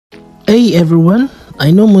Hey everyone,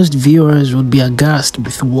 I know most viewers would be aghast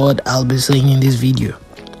with what I'll be saying in this video.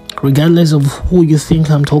 Regardless of who you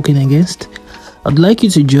think I'm talking against, I'd like you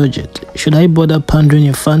to judge it. Should I bother pandering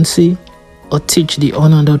your fancy or teach the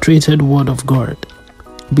unadulterated word of God?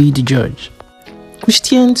 Be the judge.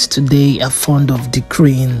 Christians today are fond of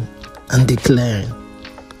decreeing and declaring.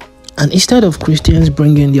 And instead of Christians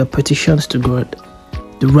bringing their petitions to God,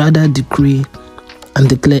 they rather decree and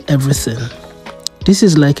declare everything. This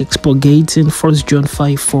is like expurgating 1 John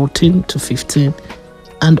 5:14 to 15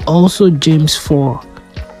 and also James 4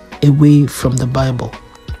 away from the Bible.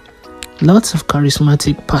 Lots of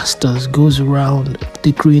charismatic pastors goes around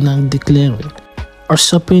decreeing and declaring,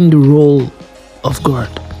 usurping the role of God.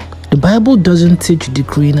 The Bible doesn't teach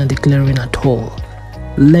decreeing and declaring at all.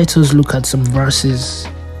 Let us look at some verses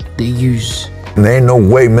they use. There ain't no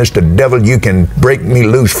way, Mr. Devil, you can break me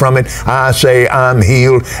loose from it. I say I'm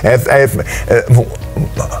healed.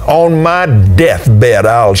 On my deathbed,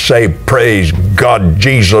 I'll say, praise God,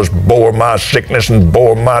 Jesus bore my sickness and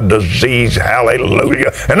bore my disease.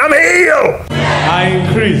 Hallelujah. And I'm healed. I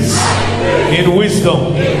increase in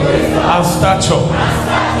wisdom and stature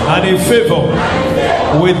and in favor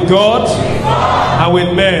with God and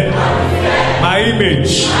with men. My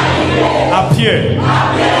image appear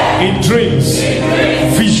in dreams,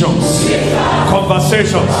 visions,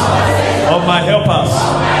 conversations of my helpers,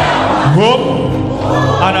 home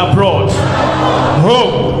and abroad,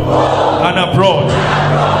 home and abroad.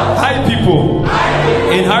 High people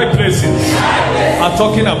in high places are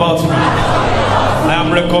talking about me. I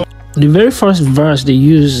am recommending. The very first verse they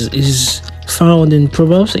use is found in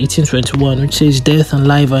Proverbs 18:21, which says, "Death and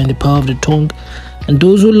life are in the power of the tongue, and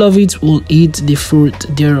those who love it will eat the fruit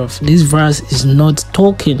thereof." This verse is not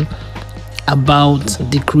talking about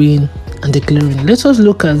decreeing and declaring. Let us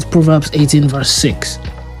look at Proverbs 18 verse 6.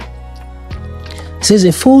 It says,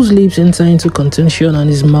 "A fool's lips enter into contention, and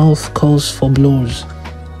his mouth calls for blows."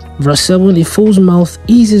 Verse 7, "A fool's mouth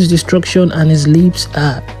is his destruction, and his lips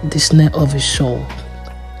are the snare of his soul."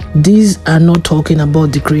 These are not talking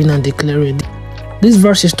about decreeing and declaring. This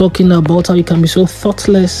verse is talking about how you can be so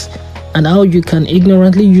thoughtless and how you can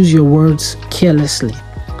ignorantly use your words carelessly.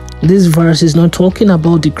 This verse is not talking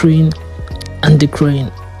about decreeing and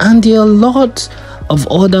declaring. And there are lots of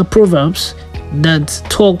other proverbs that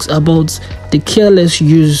talks about the careless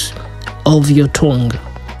use of your tongue.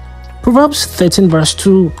 Proverbs 13 verse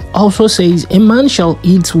 2 also says, "A man shall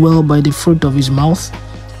eat well by the fruit of his mouth,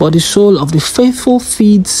 but the soul of the faithful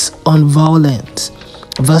feeds on violence."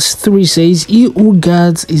 Verse 3 says, "He who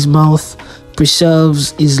guards his mouth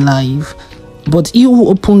preserves his life, but he who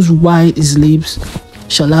opens wide his lips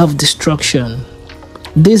shall have destruction."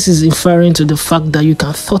 This is referring to the fact that you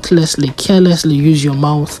can thoughtlessly, carelessly use your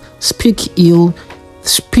mouth, speak ill,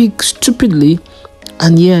 speak stupidly,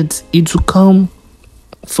 and yet it will come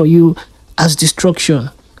for you as destruction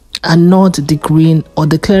and not decreeing or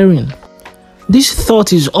declaring. This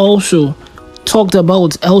thought is also talked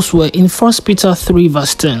about elsewhere in 1 Peter 3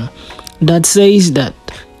 verse 10 that says that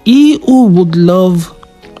he who would love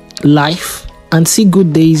life and see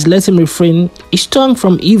good days, let him refrain his tongue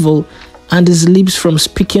from evil and his lips from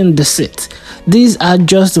speaking deceit. These are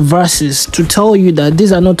just verses to tell you that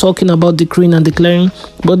these are not talking about decreeing and declaring,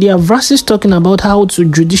 but they are verses talking about how to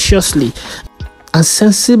judiciously and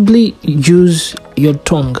sensibly use your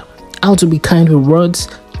tongue, how to be kind with words,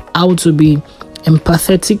 how to be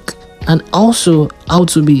empathetic, and also how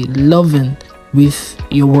to be loving with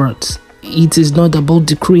your words. It is not about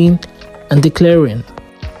decreeing and declaring.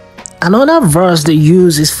 Another verse they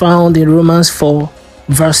use is found in Romans 4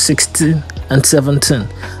 verse 16 and 17.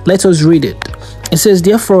 Let us read it. It says,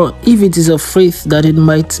 "Therefore, if it is of faith, that it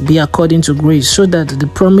might be according to grace, so that the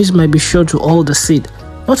promise might be sure to all the seed,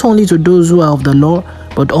 not only to those who are of the law,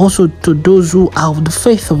 but also to those who are of the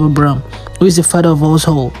faith of Abraham, who is the father of us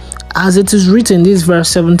all. As it is written," this verse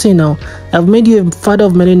 17 now, "I've made you a father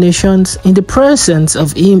of many nations in the presence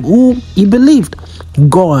of him who he believed,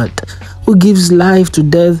 God, who gives life to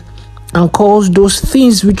death and calls those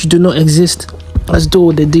things which do not exist as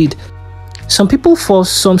though they did." Some people, for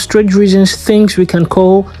some strange reasons, think we can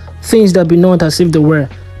call things that be not as if they were.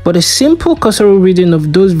 But a simple cursory reading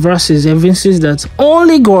of those verses evinces that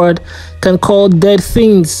only God can call dead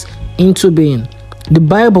things into being. The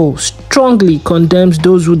Bible strongly condemns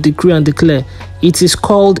those who decree and declare. It is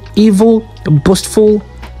called evil, boastful,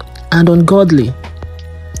 and ungodly.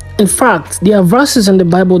 In fact, there are verses in the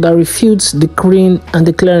Bible that refutes decreeing and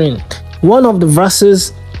declaring. One of the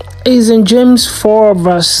verses is in James 4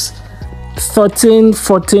 verse 13,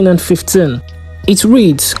 14, and 15. It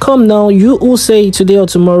reads, "Come now, you who say today or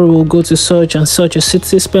tomorrow we'll go to such and such a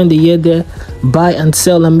city, spend a year there, buy and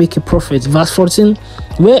sell and make a profit." Verse 14,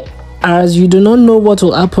 "Whereas you do not know what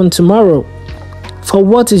will happen tomorrow. For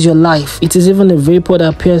what is your life? It is even a vapor that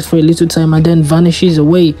appears for a little time and then vanishes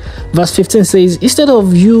away." Verse 15 says, "Instead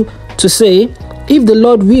of you to say, if the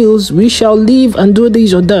Lord wills, we shall live and do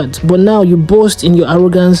this or that. But now you boast in your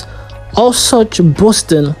arrogance. All such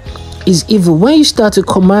boasting is evil." When you start to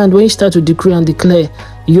command, when you start to decree and declare,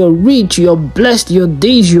 you're rich, you're blessed, you're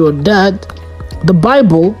this, you're that, the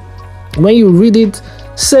Bible, when you read it,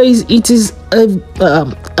 says it is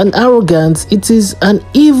an arrogance, it is an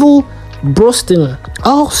evil boasting.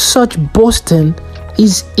 All such boasting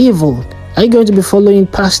is evil. Are you going to be following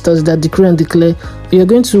pastors that decree and declare? You're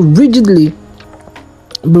going to rigidly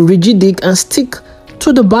be rigidic and stick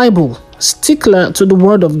to the Bible, stickler to the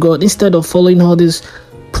word of God, instead of following all these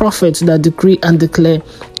prophets that decree and declare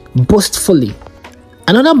boastfully.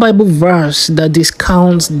 Another Bible verse that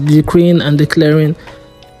discounts decreeing and declaring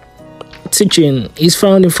teaching is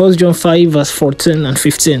found in 1 John 5 verse 14 and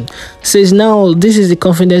 15. It says, "Now this is the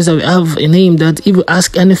confidence that we have in him, that if we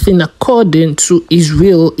ask anything according to his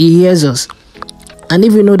will, he hears us. And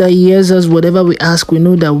if we know that he hears us, whatever we ask, we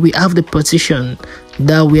know that we have the petition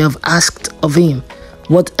that we have asked of him."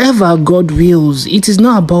 Whatever God wills, it is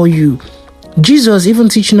not about you. Jesus even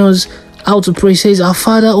teaching us how to pray says, "Our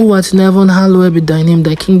Father who art in heaven, hallowed be thy name,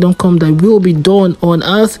 thy kingdom come, thy will be done on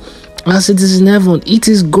earth as it is in heaven." It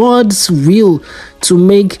is God's will to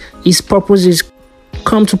make his purposes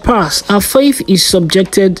come to pass. Our faith is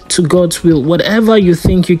subjected to God's will. Whatever you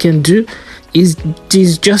think you can do is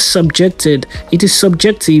just subjected. It is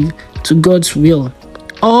subjective to God's will.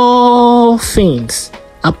 All things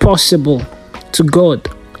are possible to God.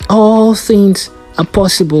 All things are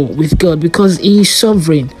possible with God because he is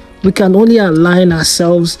sovereign. We can only align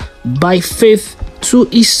ourselves by faith to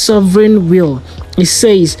his sovereign will. It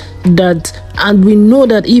says that, and we know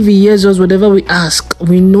that if he hears us, whatever we ask,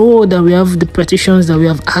 we know that we have the petitions that we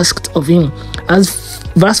have asked of him. As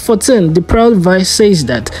verse 14, the proud verse says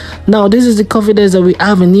that, "Now this is the confidence that we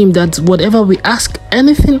have in him, that whatever we ask,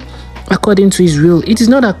 anything according to his will." It is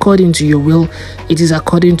not according to your will, it is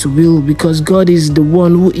according to will, because God is the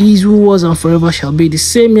one who is, who was, and forever shall be, the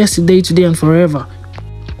same yesterday, today, and forever.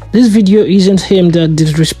 This video isn't aimed at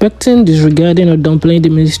disrespecting, disregarding, or downplaying the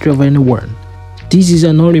ministry of anyone. This is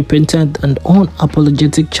an unrepentant and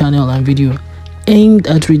unapologetic channel and video aimed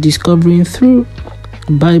at rediscovering through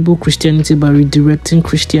Bible Christianity by redirecting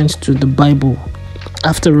Christians to the Bible.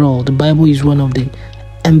 After all, the Bible is one of the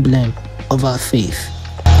emblem of our faith.